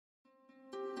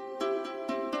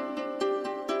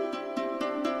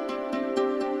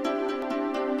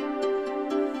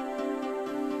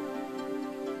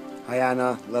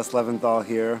Anna, Les Leventhal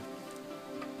here.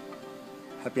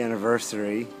 Happy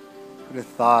anniversary. Who'd have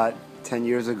thought 10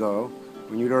 years ago,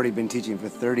 when you'd already been teaching for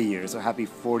 30 years, so happy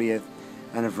 40th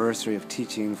anniversary of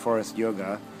teaching Forrest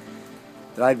Yoga,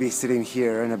 that I'd be sitting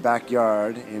here in a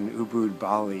backyard in Ubud,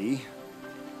 Bali,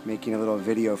 making a little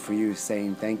video for you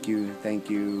saying thank you,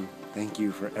 thank you, thank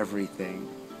you for everything.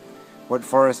 What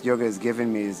Forrest Yoga has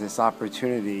given me is this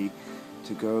opportunity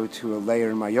to go to a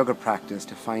layer in my yoga practice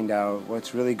to find out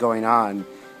what's really going on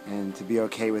and to be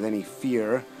okay with any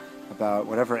fear about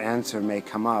whatever answer may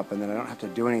come up, and then I don't have to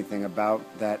do anything about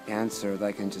that answer, that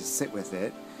I can just sit with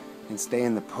it and stay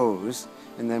in the pose,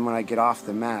 and then when I get off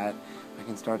the mat I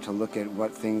can start to look at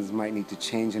what things might need to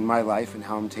change in my life and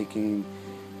how I'm taking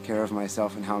care of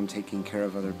myself and how I'm taking care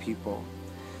of other people.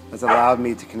 That's allowed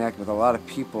me to connect with a lot of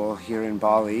people here in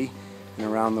Bali and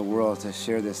around the world to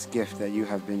share this gift that you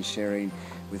have been sharing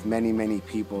with many, many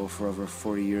people for over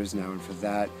 40 years now, and for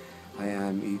that I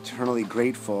am eternally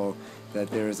grateful that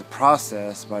there is a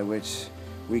process by which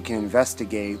we can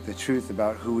investigate the truth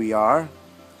about who we are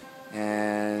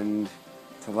and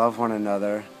to love one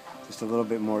another just a little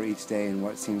bit more each day in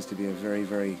what seems to be a very,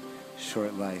 very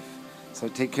short life. So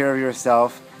take care of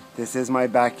yourself. This is my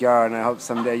backyard, and I hope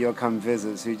someday you'll come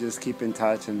visit, so you just keep in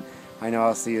touch, and I know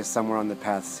I'll see you somewhere on the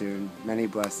path soon. Many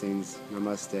blessings.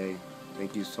 Namaste.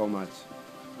 Thank you so much.